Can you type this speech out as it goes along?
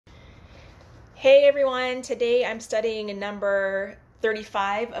Hey everyone, today I'm studying number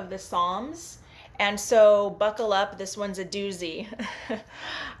 35 of the Psalms, and so buckle up, this one's a doozy.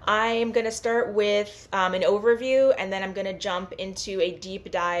 I'm going to start with an overview, and then I'm going to jump into a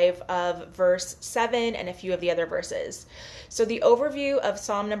deep dive of verse 7 and a few of the other verses. So the overview of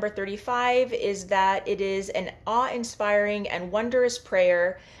Psalm number 35 is that it is an awe-inspiring and wondrous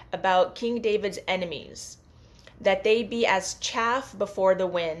prayer about King David's enemies, that they be as chaff before the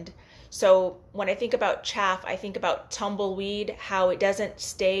wind. So when I think about chaff, I think about tumbleweed, how it doesn't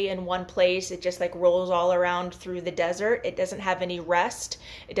stay in one place. It just like rolls all around through the desert. It doesn't have any rest.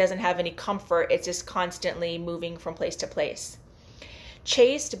 It doesn't have any comfort. It's just constantly moving from place to place.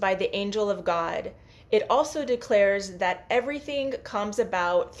 Chased by the angel of God, it also declares that everything comes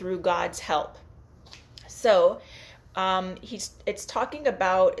about through God's help. So it's talking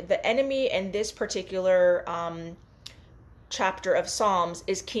about the enemy in this particular chapter of Psalms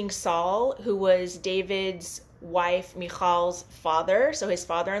is King Saul, who was David's wife Michal's father, so his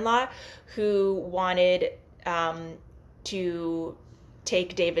father-in-law, who wanted to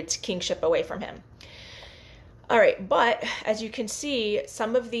take David's kingship away from him. All right, but as you can see,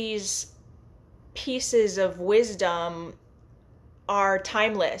 some of these pieces of wisdom are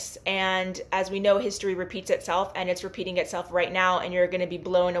timeless, and as we know, history repeats itself, and it's repeating itself right now, and you're going to be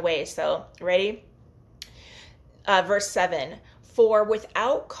blown away. So ready? Verse 7, for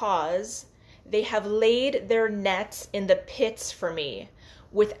without cause they have laid their nets in the pits for me.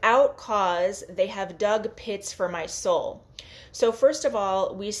 Without cause they have dug pits for my soul. So first of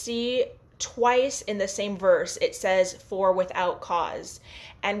all, we see twice in the same verse it says for without cause.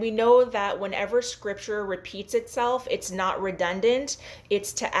 And we know that whenever scripture repeats itself, it's not redundant,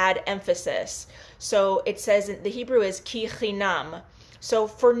 it's to add emphasis. So it says, the Hebrew is ki chinam. So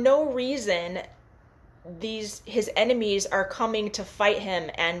for no reason, his enemies are coming to fight him,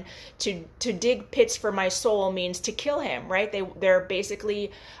 and to dig pits for my soul means to kill him, right? They're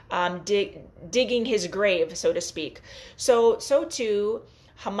basically digging his grave, so to speak. So too,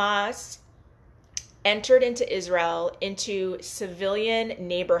 Hamas entered into Israel, into civilian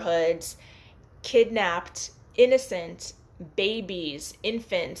neighborhoods, kidnapped innocent babies,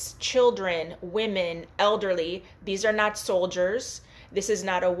 infants, children, women, elderly. These are not soldiers. This is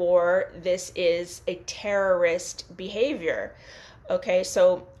not a war. This is a terrorist behavior. Okay,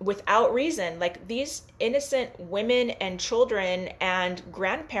 so without reason, like these innocent women and children and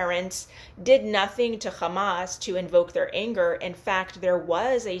grandparents did nothing to Hamas to invoke their anger. In fact, there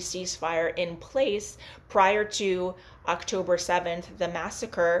was a ceasefire in place prior to October 7th, the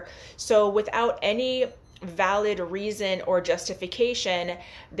massacre. So without any valid reason or justification,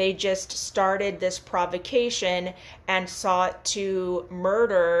 they just started this provocation and sought to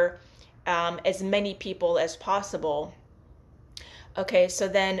murder as many people as possible. Okay, so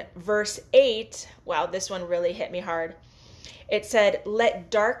then verse 8, wow, this one really hit me hard. It said, let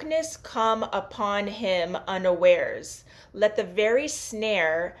darkness come upon him unawares. Let the very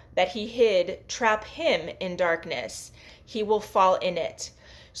snare that he hid trap him in darkness. He will fall in it.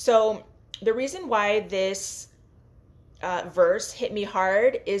 So the reason why this verse hit me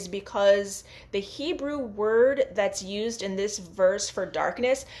hard is because the Hebrew word that's used in this verse for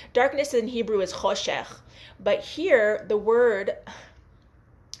darkness in Hebrew is choshech. But here, the word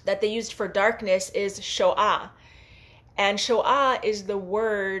that they used for darkness is shoah. And shoah is the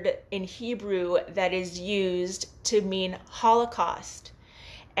word in Hebrew that is used to mean Holocaust.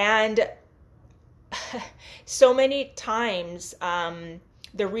 And so many times,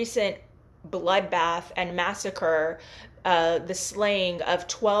 the recent bloodbath and massacre, the slaying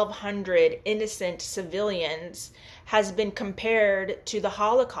of 1,200 innocent civilians has been compared to the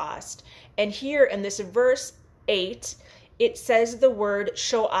Holocaust. And here in this verse 8, it says the word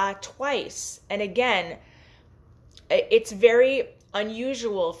shoah twice. And again, it's very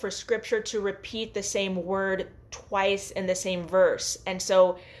unusual for scripture to repeat the same word twice in the same verse. And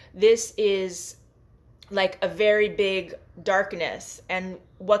so this is like a very big darkness, and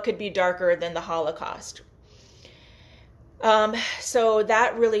what could be darker than the Holocaust? So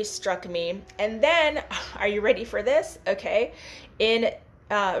that really struck me. And then, are you ready for this? Okay. In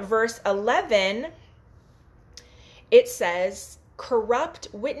verse 11, it says, corrupt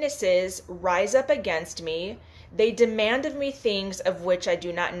witnesses rise up against me. They demand of me things of which I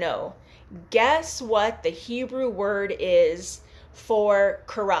do not know. Guess what the Hebrew word is for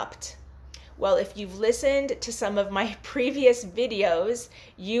corrupt? Well, if you've listened to some of my previous videos,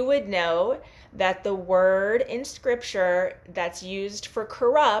 you would know that the word in scripture that's used for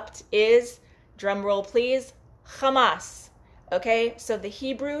corrupt is, drum roll please, Hamas. Okay, so the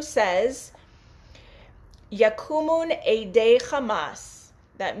Hebrew says, Yakumun Eidei Hamas.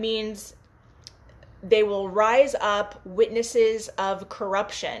 That means they will rise up witnesses of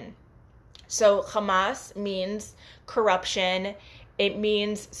corruption. So Hamas means corruption. It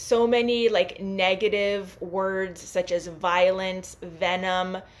means so many like negative words such as violence,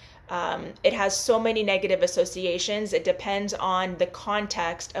 venom. It has so many negative associations. It depends on the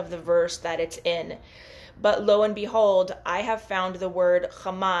context of the verse that it's in. But lo and behold, I have found the word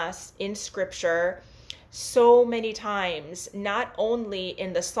Hamas in scripture so many times, not only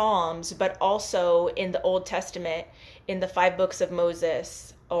in the Psalms, but also in the Old Testament, in the 5 books of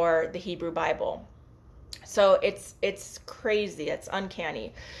Moses or the Hebrew Bible. So it's crazy. It's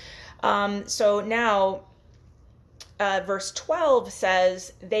uncanny. So now, verse 12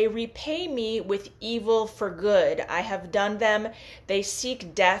 says, they repay me with evil for good. I have done them. They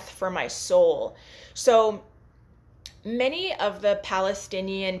seek death for my soul. So many of the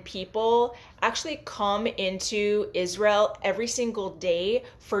Palestinian people actually come into Israel every single day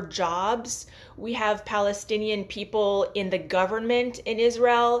for jobs. We have Palestinian people in the government in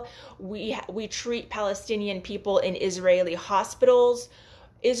Israel. We treat Palestinian people in Israeli hospitals.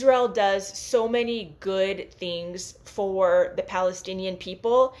 Israel does so many good things for the Palestinian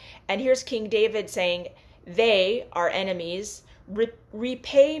people. And here's King David saying, they, our enemies,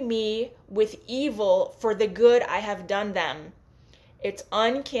 repay me with evil for the good I have done them. It's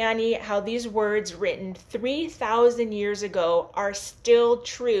uncanny how these words written 3,000 years ago are still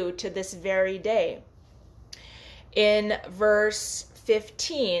true to this very day. In verse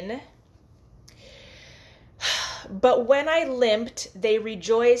 15, but when I limped, they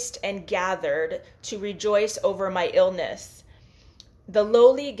rejoiced and gathered to rejoice over my illness. The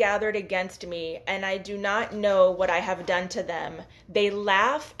lowly gathered against me, and I do not know what I have done to them. They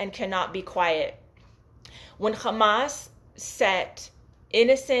laugh and cannot be quiet. When Hamas set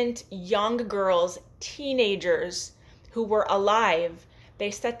innocent young girls, teenagers who were alive, they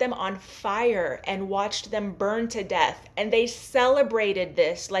set them on fire and watched them burn to death. And they celebrated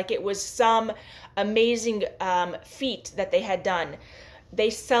this like it was some amazing feat that they had done. They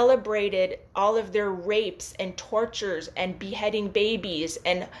celebrated all of their rapes and tortures and beheading babies,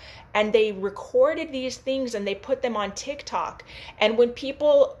 and they recorded these things and they put them on TikTok. And when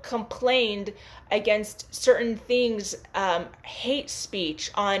people complained against certain things, hate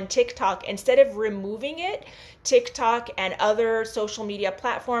speech on TikTok, instead of removing it, TikTok and other social media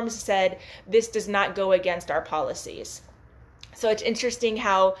platforms said, this does not go against our policies. So it's interesting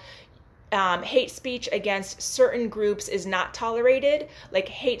how hate speech against certain groups is not tolerated, like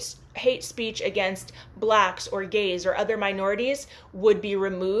hate speech against blacks or gays or other minorities would be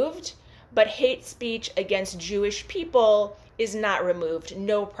removed, but hate speech against Jewish people is not removed.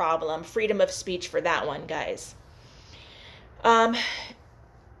 No problem. Freedom of speech for that one, guys.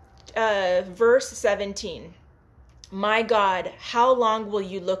 Verse 17. My God, how long will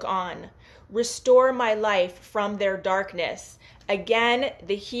you look on? Restore my life from their darkness. Again,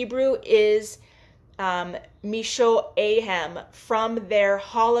 the Hebrew is misho-ahem, from their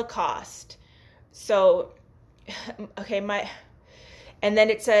Holocaust. So, okay, and then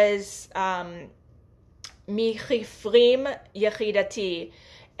it says, mi-chifrim yechidati.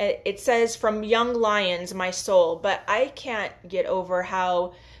 It says, from young lions, my soul. But I can't get over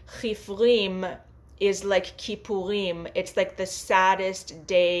how chifrim is like Kippurim. It's like the saddest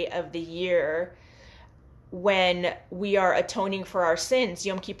day of the year when we are atoning for our sins,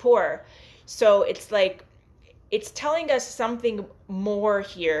 Yom Kippur. So it's like, it's telling us something more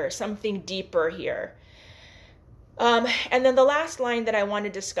here, something deeper here. And then the last line that I want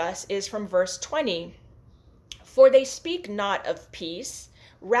to discuss is from verse 20. For they speak not of peace,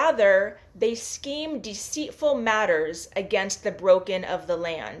 rather they scheme deceitful matters against the broken of the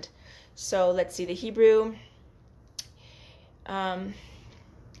land. So let's see the Hebrew.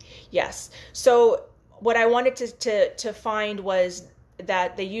 Yes. So what I wanted to find was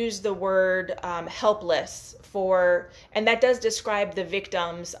that they use the word helpless for, and that does describe the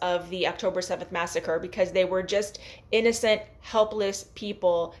victims of the October 7th massacre, because they were just innocent, helpless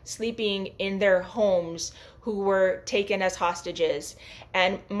people sleeping in their homes who were taken as hostages.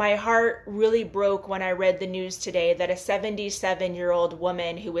 And my heart really broke when I read the news today that a 77-year-old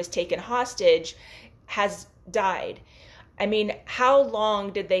woman who was taken hostage has died. I mean, how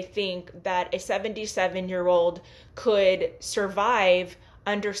long did they think that a 77-year-old could survive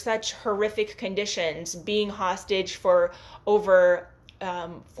under such horrific conditions, being hostage for over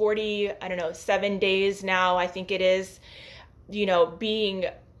 7 days now, I think it is, being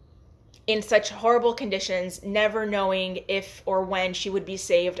in such horrible conditions, never knowing if or when she would be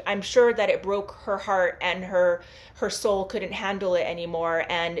saved. I'm sure that it broke her heart and her soul couldn't handle it anymore.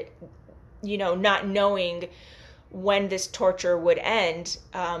 And, not knowing when this torture would end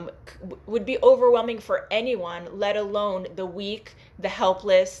would be overwhelming for anyone, let alone the weak, the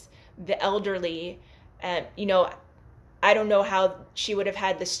helpless, the elderly. You know, I don't know how she would have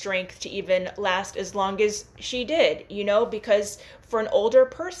had the strength to even last as long as she did, you know, because for an older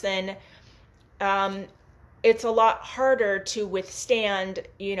person, it's a lot harder to withstand,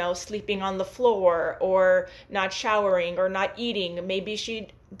 you know, sleeping on the floor or not showering or not eating. Maybe she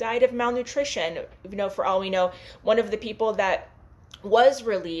died of malnutrition, you know, for all we know. One of the people that was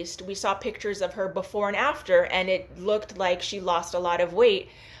released, we saw pictures of her before and after, and it looked like she lost a lot of weight.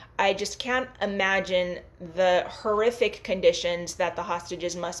 I just can't imagine the horrific conditions that the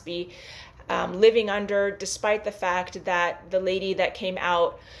hostages must be living under, despite the fact that the lady that came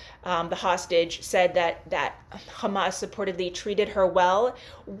out, the hostage, said that Hamas supportedly treated her well.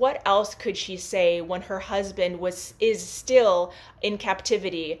 What else could she say when her husband is still in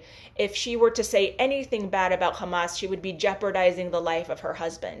captivity? If she were to say anything bad about Hamas, she would be jeopardizing the life of her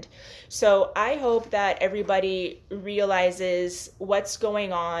husband. So I hope that everybody realizes what's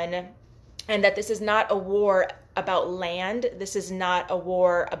going on, and that this is not a war about land. This is not a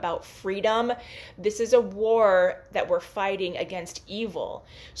war about freedom. This is a war that we're fighting against evil.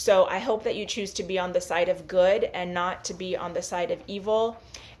 So I hope that you choose to be on the side of good and not to be on the side of evil.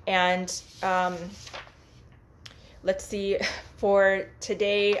 And let's see, for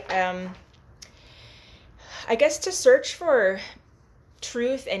today, I guess to search for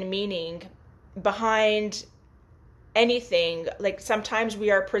truth and meaning behind anything. Like, sometimes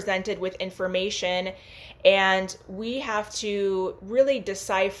we are presented with information and we have to really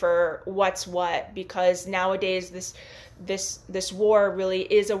decipher what's what, because nowadays this war really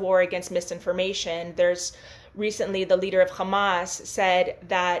is a war against misinformation. There's recently, the leader of Hamas said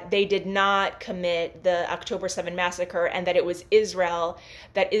that they did not commit the October 7 massacre, and that it was Israel,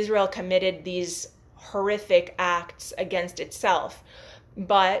 that Israel committed these horrific acts against itself.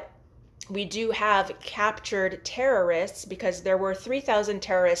 But we do have captured terrorists, because there were 3,000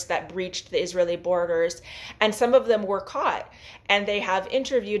 terrorists that breached the Israeli borders, and some of them were caught, and they have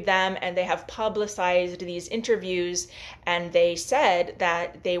interviewed them, and they have publicized these interviews, and they said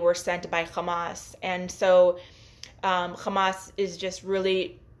that they were sent by Hamas. And so Hamas is just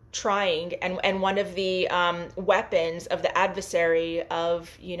really trying, and one of the weapons of the adversary of,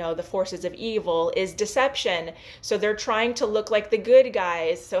 you know, the forces of evil is deception. So they're trying to look like the good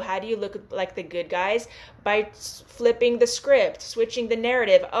guys. So how do you look like the good guys? By flipping the script, switching the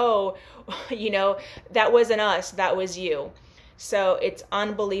narrative. Oh, you know, that wasn't us, that was you. So it's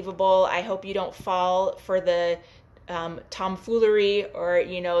unbelievable. I hope you don't fall for the tomfoolery, or,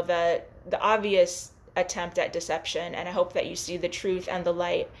 you know, the obvious attempt at deception. And I hope that you see the truth and the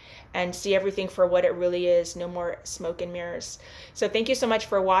light and see everything for what it really is. No more smoke and mirrors. So thank you so much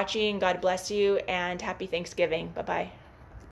for watching. God bless you, and happy Thanksgiving. Bye-bye.